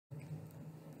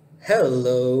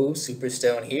Hello,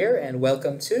 Superstone here, and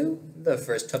welcome to the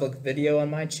first public video on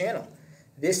my channel.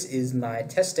 This is my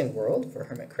testing world for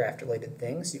Hermitcraft related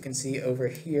things. You can see over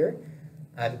here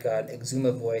I've got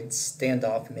Exuma Void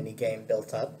standoff minigame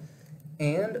built up,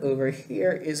 and over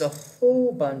here is a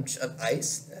whole bunch of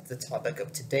ice. That's the topic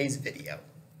of today's video.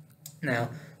 Now,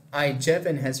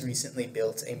 iJevin has recently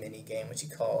built a minigame which he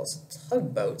calls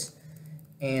Tug Boat,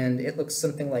 and it looks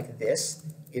something like this.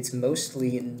 It's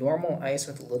mostly normal ice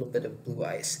with a little bit of blue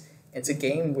ice. It's a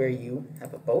game where you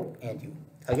have a boat and you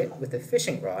tug it with a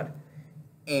fishing rod,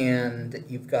 and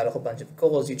you've got a whole bunch of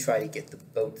goals you try to get the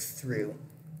boat through.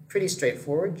 Pretty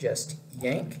straightforward, just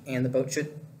yank and the boat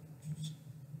should...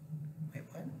 Wait,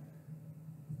 what?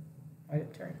 Why did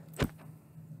it turn?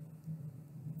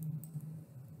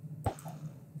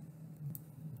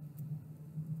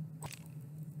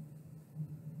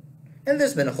 And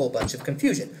there's been a whole bunch of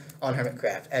confusion on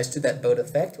Hermitcraft as to that boat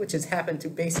effect, which has happened to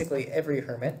basically every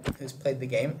hermit who's played the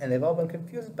game, and they've all been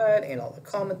confused by it, and all the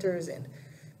commenters and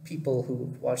people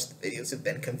who watch the videos have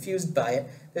been confused by it.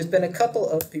 There's been a couple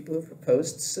of people who've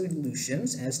proposed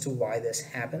solutions as to why this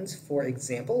happens. For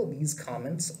example, these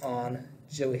comments on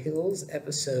Joe Hill's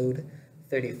episode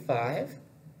 35,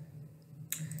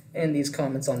 and these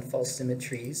comments on False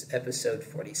Symmetries episode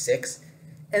 46,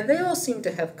 and they all seem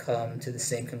to have come to the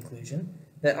same conclusion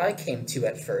that I came to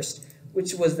at first,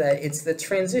 which was that it's the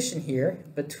transition here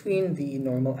between the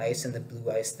normal ice and the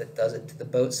blue ice that does it to the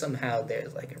boat. Somehow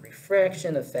there's like a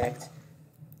refraction effect,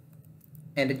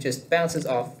 and it just bounces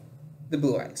off the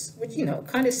blue ice, which, you know,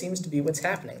 kind of seems to be what's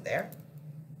happening there.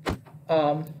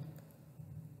 And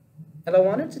I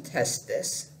wanted to test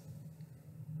this.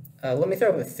 Let me throw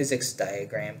up a physics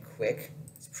diagram quick.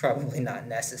 It's probably not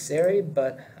necessary,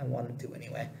 but I wanted to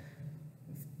anyway.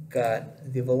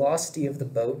 Got the velocity of the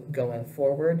boat going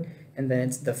forward, and then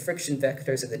it's the friction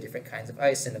vectors of the different kinds of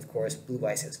ice, and of course blue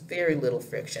ice has very little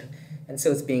friction, and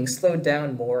so it's being slowed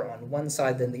down more on one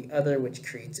side than the other, which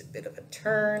creates a bit of a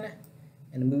turn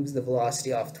and moves the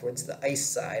velocity off towards the ice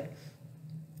side.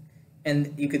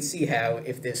 And you could see how,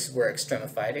 if this were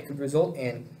extremified, it could result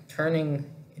in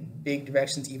turning in big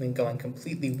directions, even going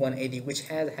completely 180, which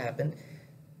has happened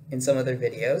in some other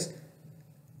videos.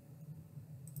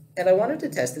 And I wanted to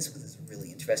test this with this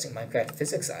really interesting Minecraft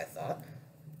physics, I thought.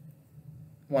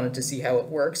 Wanted to see how it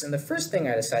works, and the first thing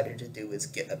I decided to do is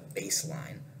get a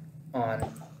baseline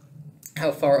on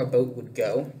how far a boat would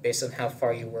go based on how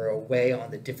far you were away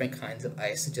on the different kinds of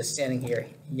ice. So just standing here,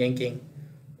 yanking,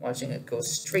 watching it go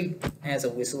straight as a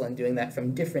whistle, and doing that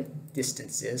from different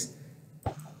distances.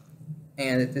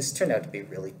 And this turned out to be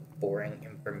really boring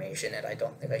information, and I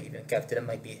don't think I even kept it. It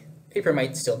might be, paper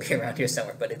might still be around here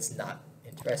somewhere, but it's not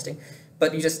interesting.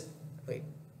 But you just, wait,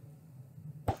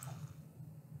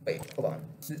 hold on.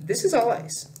 This is all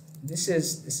ice. This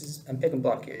is, I'm picking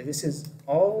block here. This is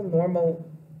all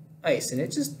normal ice, and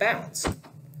it just bounced.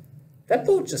 That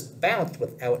boat just bounced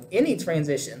without any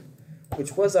transition,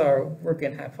 which was our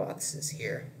working hypothesis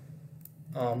here.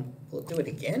 Will it do it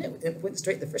again? It went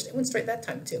straight the first, it went straight that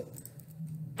time too.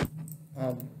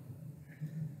 Let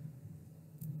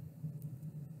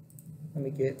me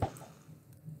get,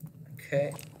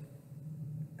 okay.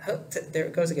 Oh, there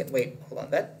it goes again. Wait, hold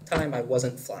on. That time I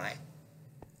wasn't flying.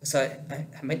 So I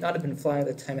might not have been flying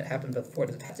the time it happened before.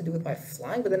 Does it have to do with my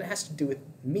flying? But then it has to do with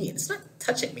me. It's not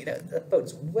touching me. That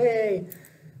boat's way,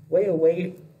 way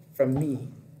away from me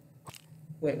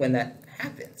when that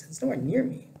happens. It's nowhere near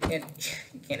me. And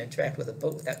you can't interact with a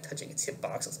boat without touching its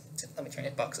hitboxes. Let me turn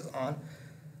hitboxes on.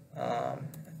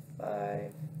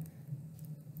 F5.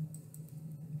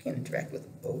 You can't interact with a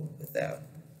boat without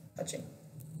touching.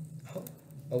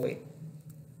 Oh, wait.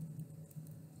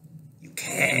 You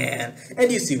can.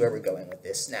 And you see where we're going with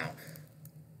this now.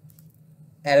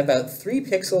 At about 3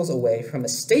 pixels away from a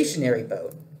stationary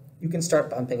boat, you can start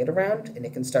bumping it around, and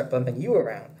it can start bumping you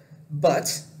around.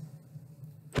 But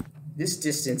this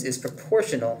distance is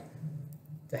proportional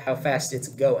to how fast it's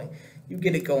going. You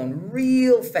get it going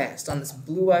real fast on this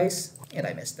blue ice, and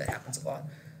I missed, that happens a lot.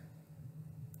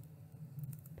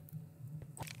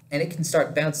 And it can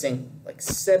start bouncing like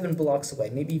 7 blocks away,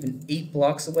 maybe even 8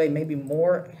 blocks away, maybe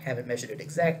more. I haven't measured it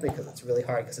exactly because it's really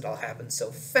hard because it all happens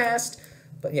so fast.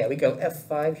 But yeah, we go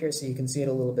F5 here so you can see it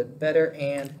a little bit better,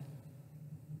 and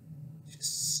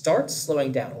just starts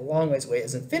slowing down a long ways away. It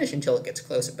doesn't finish until it gets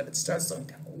closer, but it starts slowing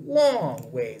down a long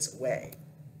ways away.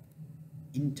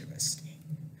 Interesting.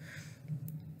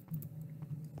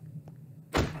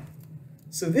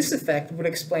 So this effect would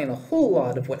explain a whole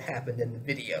lot of what happened in the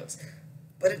videos.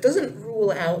 But it doesn't rule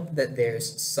out that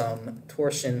there's some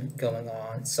torsion going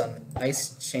on, some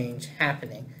ice change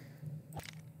happening.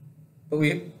 But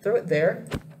we throw it there,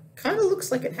 kind of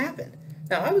looks like it happened.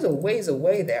 Now, I was a ways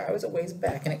away there. I was a ways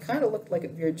back, and it kind of looked like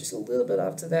it veered just a little bit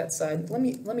off to that side. Let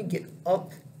me get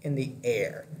up in the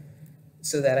air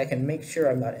so that I can make sure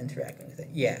I'm not interacting with it.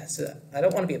 Yeah, so I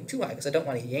don't want to be up too high because I don't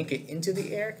want to yank it into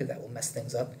the air because that will mess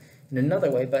things up in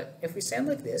another way. But if we stand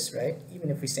like this, right,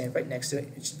 even if we stand right next to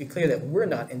it, it should be clear that we're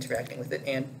not interacting with it.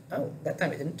 And, oh, that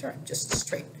time it didn't turn, just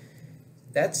straight.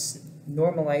 That's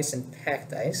normal ice and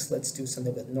packed ice. Let's do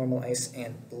something with normal ice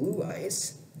and blue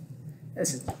ice.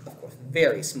 This is, of course,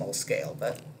 very small scale,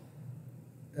 but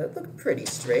that looked pretty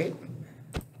straight.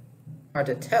 Hard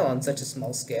to tell on such a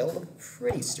small scale. It looked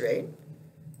pretty straight.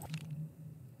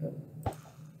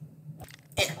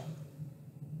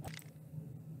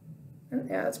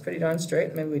 Yeah, that's pretty darn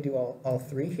straight. Maybe we do all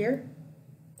three here.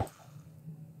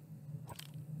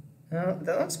 That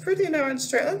looks pretty darn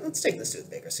straight. Let's take this to a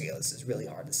bigger scale. This is really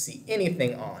hard to see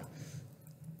anything on.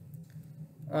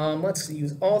 Let's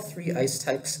use all three ice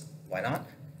types. Why not?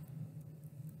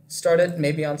 Start it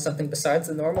maybe on something besides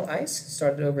the normal ice.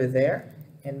 Start it over there.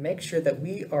 And make sure that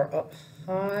we are up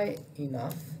high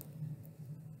enough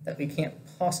that we can't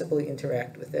possibly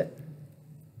interact with it.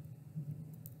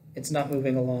 It's not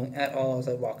moving along at all as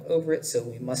I walk over it, so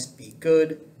we must be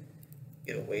good.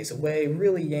 Get a ways away,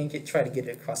 really yank it, try to get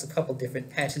it across a couple different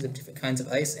patches of different kinds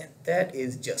of ice, and that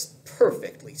is just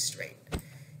perfectly straight.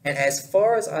 And as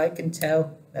far as I can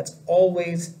tell, that's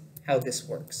always how this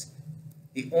works.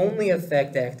 The only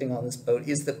effect acting on this boat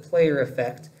is the player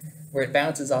effect, where it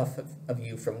bounces off of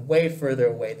you from way further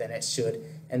away than it should,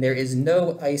 and there is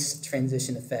no ice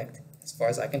transition effect, as far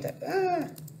as I can tell.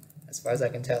 As far as I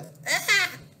can tell.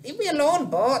 Leave me alone,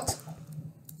 bot!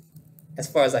 As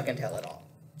far as I can tell at all.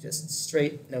 Just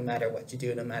straight, no matter what you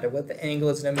do, no matter what the angle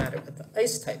is, no matter what the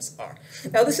ice types are.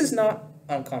 Now, this is not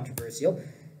uncontroversial.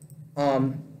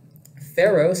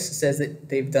 Pharos says that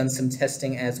they've done some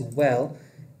testing as well,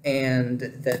 and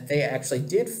that they actually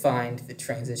did find the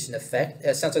transition effect.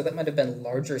 It sounds like that might have been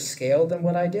larger scale than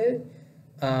what I did.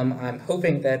 I'm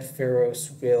hoping that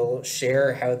Pharos will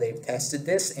share how they've tested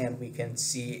this, and we can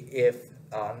see if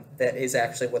that is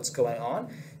actually what's going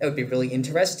on. That would be really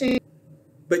interesting.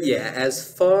 But yeah,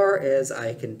 as far as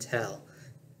I can tell,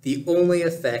 the only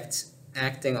effect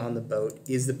acting on the boat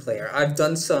is the player. I've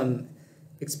done some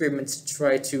experiments to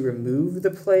try to remove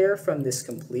the player from this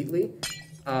completely.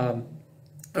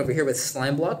 Over here with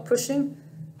slime block pushing.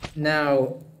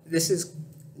 Now, this is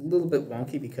a little bit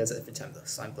wonky because every time the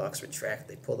slime blocks retract,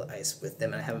 they pull the ice with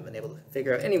them, and I haven't been able to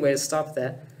figure out any way to stop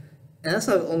that. And that's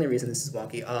not the only reason this is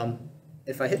wonky.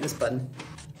 If I hit this button,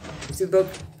 you see the boat?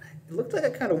 It looked like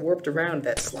I kind of warped around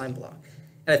that slime block.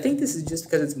 And I think this is just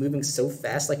because it's moving so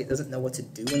fast, like it doesn't know what to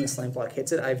do when the slime block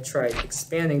hits it. I've tried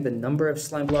expanding the number of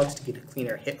slime blocks to get a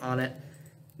cleaner hit on it.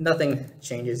 Nothing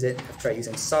changes it. I've tried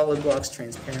using solid blocks,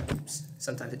 transparent, oops,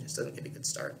 sometimes it just doesn't get a good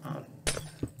start.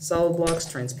 Solid blocks,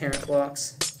 transparent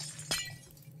blocks.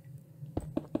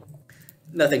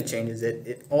 Nothing changes it.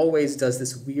 It always does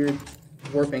this weird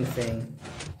warping thing.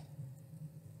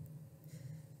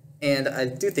 And I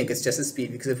do think it's just the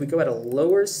speed, because if we go at a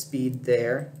lower speed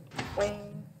there,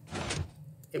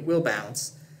 it will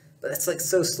bounce. But it's like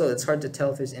so slow, it's hard to tell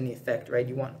if there's any effect, right?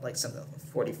 You want like something like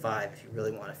 45 if you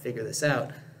really want to figure this out.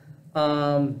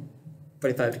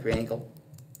 45-degree angle.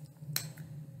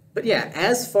 But yeah,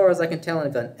 as far as I can tell, and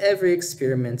I've done every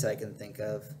experiment I can think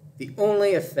of, the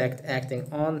only effect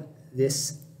acting on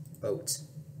this boat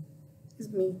is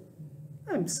me.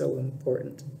 I'm so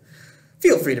important.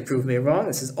 Feel free to prove me wrong.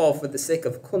 This is all for the sake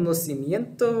of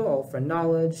conocimiento, all for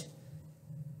knowledge.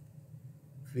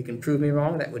 If you can prove me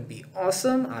wrong, that would be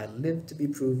awesome. I live to be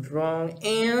proved wrong,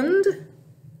 and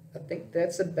I think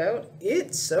that's about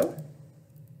it. So,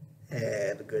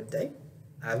 have a good day.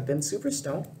 I've been Super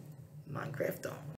Stone, Minecraft Dog.